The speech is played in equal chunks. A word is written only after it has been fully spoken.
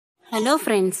Hello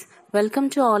friends, welcome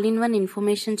to All-in-One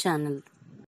Information Channel.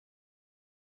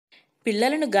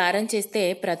 పిల్లలను గారం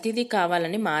చేస్తే ప్రతిదీ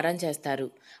కావాలని మారం చేస్తారు.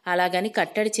 అలాగని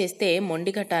కట్టడి చేస్తే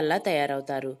మొండిఘటాల్లా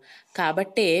తయారవుతారు.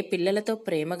 కాబట్టే పిల్లలతో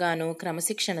ప్రేమగాను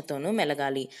క్రమశిక్షణతోనూ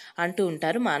మెలగాలి అంటూ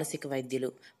ఉంటారు మానసిక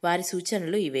వైద్యులు. వారి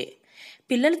సూచనలు ఇవే.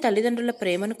 పిల్లలు తల్లిదండ్రుల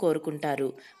ప్రేమను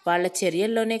కోరుకుంటారు. వాళ్ళ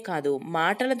చర్యల్లోనే కాదు,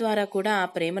 మాటల ద్వారా కూడా ఆ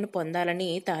ప్రేమను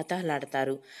పొందాలని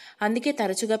తహతహలాడతారు. అందుకే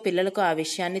తరచుగా పిల్లలకు ఆ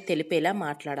విషయాన్ని తెలిపేలా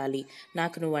మాట్లాడాలి.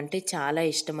 నాకు నువ్వంటే చాలా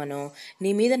ఇష్టమనో,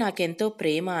 నీ మీద నాకెంతో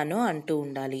ప్రేమ అనో అంటూ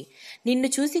ఉండాలి. నిన్ను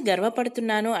చూసి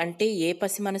గర్వపడుతున్నాను అంటే ఏ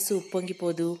పసి మనసు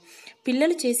ఉప్పొంగిపోదు.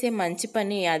 పిల్లలు చేసే మంచి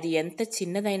పని అది ఎంత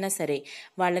చిన్నదైనా సరే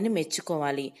వాళ్ళని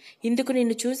మెచ్చుకోవాలి. ఇందుకు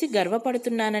నిన్ను చూసి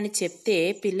గర్వపడుతున్నానని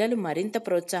చెప్తే పిల్లలు మరింత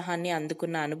ప్రోత్సాహాన్ని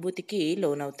అందుకున్న అనుభూతికి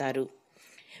లోనవుతారు.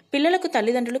 పిల్లలకు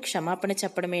తల్లిదండ్రులు క్షమాపణ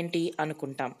చెప్పడం ఏంటి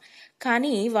అనుకుంటాం.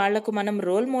 కానీ వాళ్లకు మనం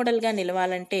రోల్ మోడల్గా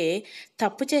నిలవాలంటే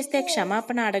తప్పు చేస్తే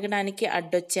క్షమాపణ అడగడానికి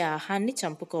అడ్డొచ్చే ఆహాన్ని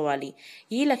చంపుకోవాలి.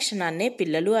 ఈ లక్షణాన్నే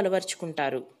పిల్లలు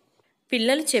అలవర్చుకుంటారు.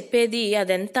 పిల్లలు చెప్పేది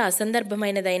అదెంత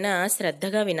అసందర్భమైనదైనా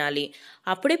శ్రద్ధగా వినాలి.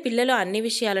 అప్పుడే పిల్లలు అన్ని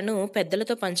విషయాలను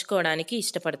పెద్దలతో పంచుకోవడానికి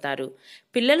ఇష్టపడతారు.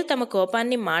 పిల్లలు తమ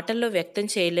కోపాన్ని మాటల్లో వ్యక్తం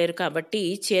చేయలేరు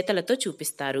కాబట్టి చేతలతో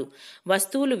చూపిస్తారు.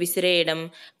 వస్తువులు విసిరేయడం,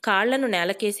 కాళ్లను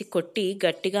నేలకేసి కొట్టి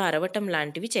గట్టిగా అరవటం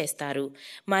లాంటివి చేస్తారు.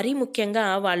 మరీ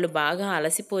ముఖ్యంగా వాళ్ళు బాగా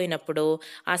అలసిపోయినప్పుడో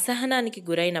అసహనానికి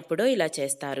గురైనప్పుడో ఇలా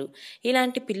చేస్తారు.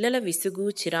 ఇలాంటి పిల్లల విసుగు,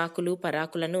 చిరాకులు,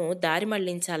 పరాకులను దారి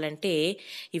మళ్లించాలంటే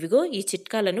ఇవిగో ఈ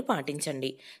చిట్కాలను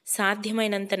పాటించండి.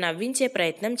 సాధ్యమైనంత నవ్వించే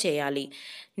ప్రయత్నం చేయాలి.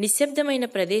 నిశ్శబ్దమైన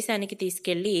ప్రదేశానికి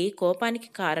తీసుకెళ్లి కోపానికి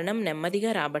కారణం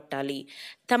నెమ్మదిగా రాబట్టాలి.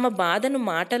 తమ బాధను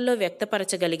మాటల్లో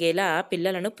వ్యక్తపరచగలిగేలా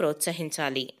పిల్లలను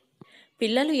ప్రోత్సహించాలి.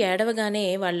 పిల్లలు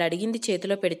ఏడవగానే వాళ్ళు అడిగింది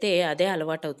చేతిలో పెడితే అదే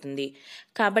అలవాటవుతుంది.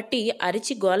 కాబట్టి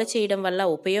అరిచి గోల చేయడం వల్ల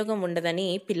ఉపయోగం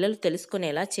ఉండదని పిల్లలు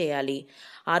తెలుసుకునేలా చేయాలి.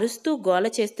 అరుస్తూ గోల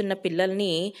చేస్తున్న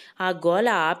పిల్లల్ని ఆ గోల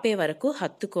ఆపే వరకు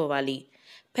హత్తుకోవాలి.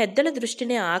 పెద్దల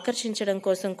దృష్టిని ఆకర్షించడం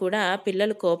కోసం కూడా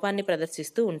పిల్లలు కోపాన్ని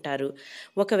ప్రదర్శిస్తూ ఉంటారు.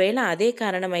 ఒకవేళ అదే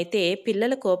కారణమైతే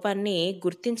పిల్లల కోపాన్ని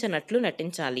గుర్తించనట్లు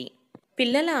నటించాలి.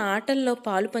 పిల్లల ఆటల్లో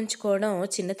పాలు పంచుకోవడం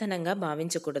చిన్నతనంగా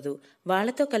భావించకూడదు.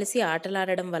 వాళ్లతో కలిసి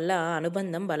ఆటలాడడం వల్ల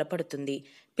అనుబంధం బలపడుతుంది.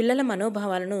 పిల్లల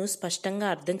మనోభావాలను స్పష్టంగా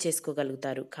అర్థం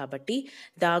చేసుకోగలుగుతారు. కాబట్టి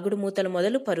దాగుడు మూతలు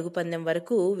మొదలు పరుగు పందెం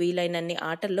వరకు వీలైనన్ని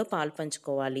ఆటల్లో పాలు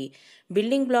పంచుకోవాలి.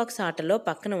 బిల్డింగ్ బ్లాక్స్ ఆటలో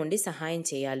పక్కన ఉండి సహాయం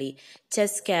చేయాలి.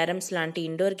 చెస్, క్యారమ్స్ లాంటి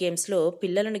ఇండోర్ గేమ్స్లో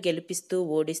పిల్లలను గెలిపిస్తూ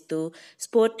ఓడిస్తూ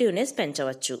స్పోర్టివ్నెస్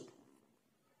పెంచవచ్చు.